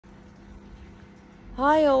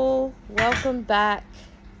Hi all, welcome back.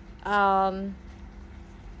 Um,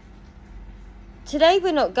 Today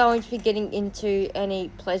we're not going to be getting into any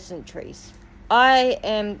pleasantries. I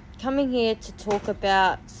am coming here to talk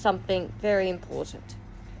about something very important.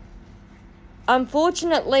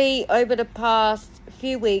 Unfortunately, over the past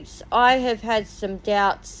few weeks, I have had some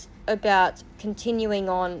doubts about continuing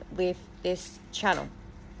on with this channel.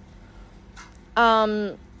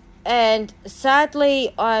 And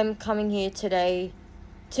sadly, I'm coming here today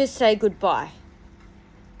to say goodbye.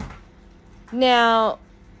 Now,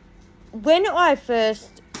 when I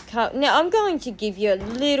first now I'm going to give you a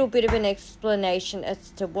little bit of an explanation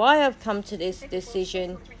as to why I've come to this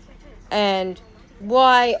decision and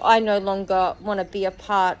why I no longer want to be a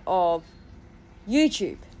part of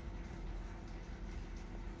YouTube.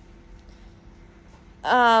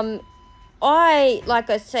 Like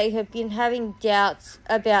I say, have been having doubts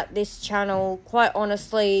about this channel, quite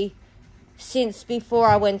honestly, since before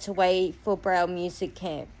I went away for Braille Music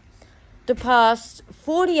Camp. The past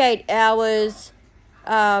 48 hours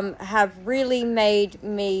have really made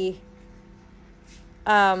me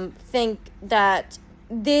think that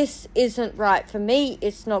this isn't right for me.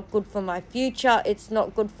 It's not good for my future. It's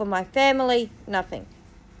not good for my family. Nothing.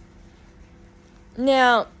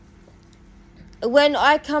 Now, when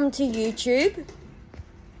I come to YouTube,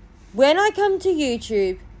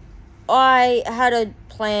 I had a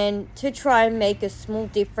plan to try and make a small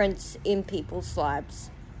difference in people's lives.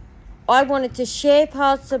 I wanted to share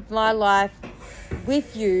parts of my life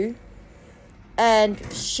with you and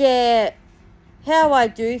share how I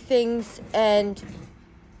do things and,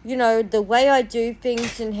 the way I do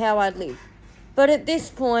things and how I live. But at this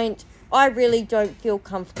point, I really don't feel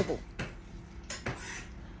comfortable.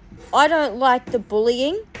 I don't like the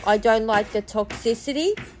bullying. I don't like the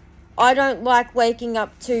toxicity. I don't like waking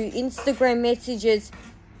up to Instagram messages,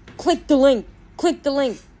 click the link,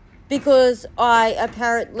 because I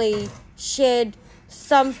apparently shared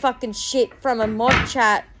some fucking shit from a mod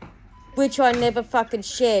chat, which I never fucking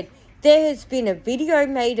shared. There has been a video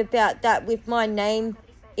made about that with my name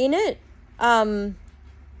in it.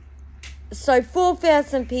 So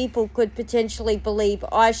 4,000 people could potentially believe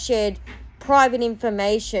I shared private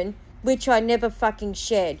information, which I never fucking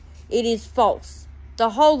shared. It is false.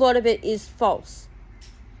 The whole lot of it is false.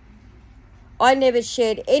 I never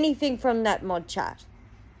shared anything from that mod chat.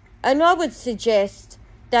 And I would suggest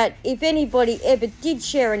that if anybody ever did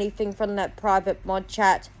share anything from that private mod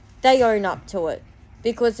chat, they own up to it.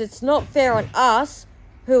 Because it's not fair on us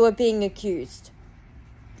who are being accused.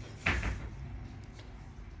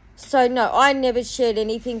 So no, I never shared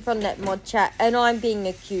anything from that mod chat and I'm being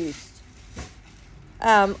accused.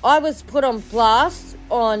 I was put on blast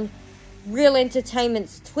on Real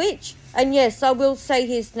Entertainment's Twitch. And yes, I will say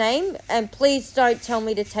his name. And please don't tell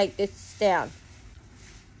me to take this down.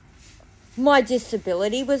 My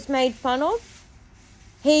disability was made fun of.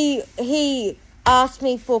 He asked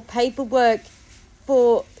me for paperwork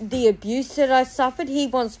for the abuse that I suffered. He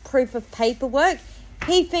wants proof of paperwork.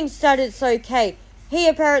 He thinks that it's okay. He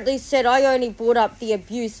apparently said I only brought up the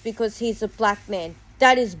abuse because he's a black man.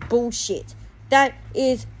 That is bullshit. That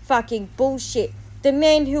is fucking bullshit. The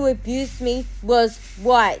man who abused me was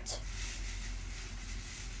white.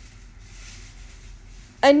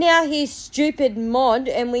 And now his stupid mod,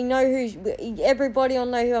 and we know everybody will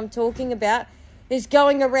know who I'm talking about, is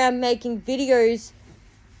going around making videos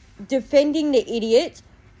defending the idiot.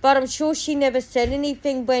 But I'm sure she never said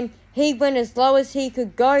anything when he went as low as he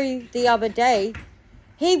could go the other day.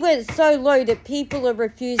 He went so low that people are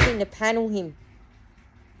refusing to panel him.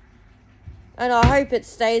 And I hope it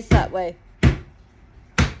stays that way.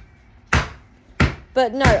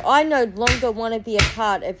 But no, I no longer want to be a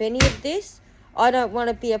part of any of this. I don't want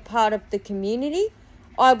to be a part of the community.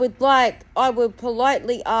 I would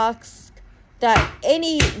politely ask that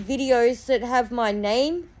any videos that have my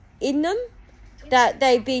name in them, that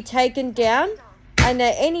they be taken down, and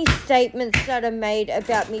that any statements that are made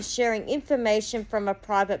about me sharing information from a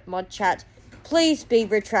private mod chat, please be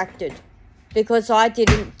retracted, because I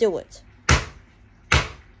didn't do it.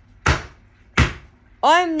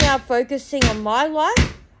 I'm now focusing on my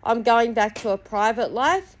life. I'm going back to a private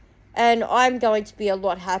life. And I'm going to be a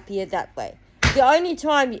lot happier that way. The only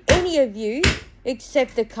time any of you,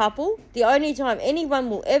 except the couple, the only time anyone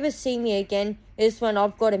will ever see me again is when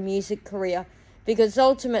I've got a music career. Because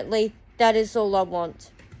ultimately, that is all I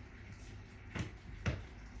want.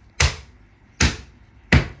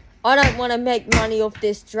 I don't want to make money off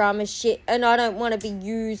this drama shit. And I don't want to be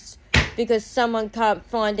used because someone can't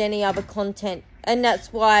find any other content. And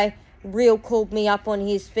that's why Real called me up on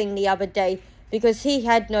his thing the other day. Because he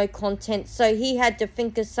had no content, so he had to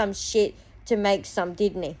think of some shit to make some,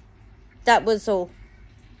 didn't he? That was all.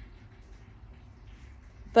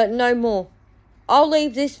 But no more. I'll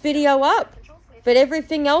leave this video up, but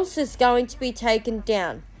everything else is going to be taken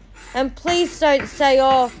down. And please don't say,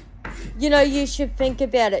 oh, you know, you should think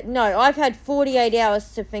about it. No, I've had 48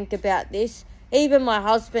 hours to think about this. Even my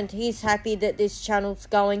husband, he's happy that this channel's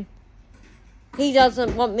going. He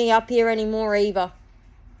doesn't want me up here anymore either.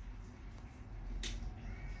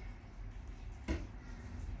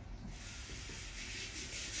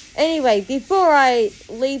 Anyway, before I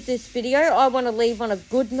leave this video, I want to leave on a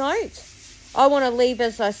good note. I want to leave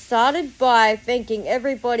as I started by thanking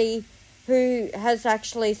everybody who has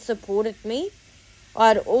actually supported me.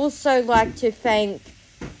 I'd also like to thank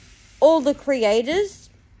all the creators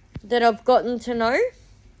that I've gotten to know.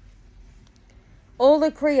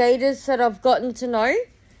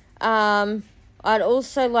 I'd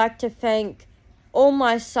also like to thank all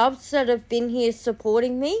my subs that have been here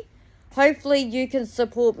supporting me. Hopefully you can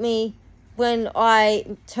support me when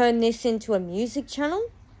I turn this into a music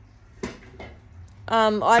channel.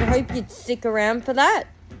 I'd hope you'd stick around for that.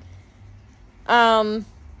 I'd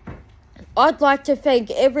like to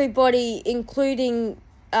thank everybody, including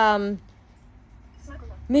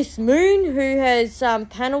Miss Moon, who has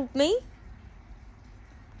panelled me.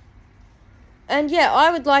 And yeah,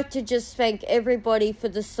 I would like to just thank everybody for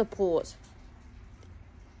the support.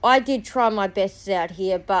 I did try my best out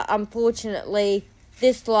here, but unfortunately,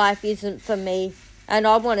 this life isn't for me. And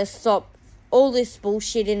I want to stop all this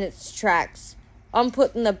bullshit in its tracks. I'm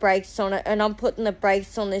putting the brakes on it, and I'm putting the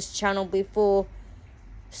brakes on this channel before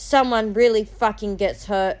someone really fucking gets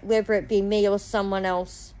hurt, whether it be me or someone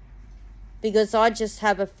else. Because I just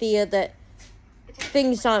have a fear that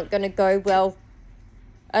things aren't going to go well.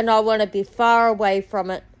 And I want to be far away from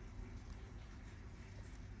it.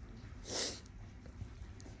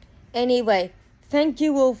 Anyway, thank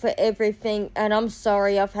you all for everything. And I'm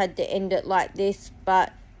sorry I've had to end it like this.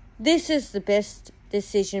 But this is the best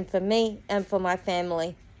decision for me and for my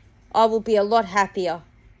family. I will be a lot happier.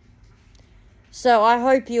 So I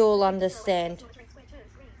hope you all understand.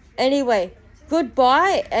 Anyway,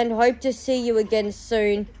 goodbye and hope to see you again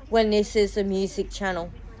soon when this is a music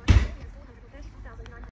channel.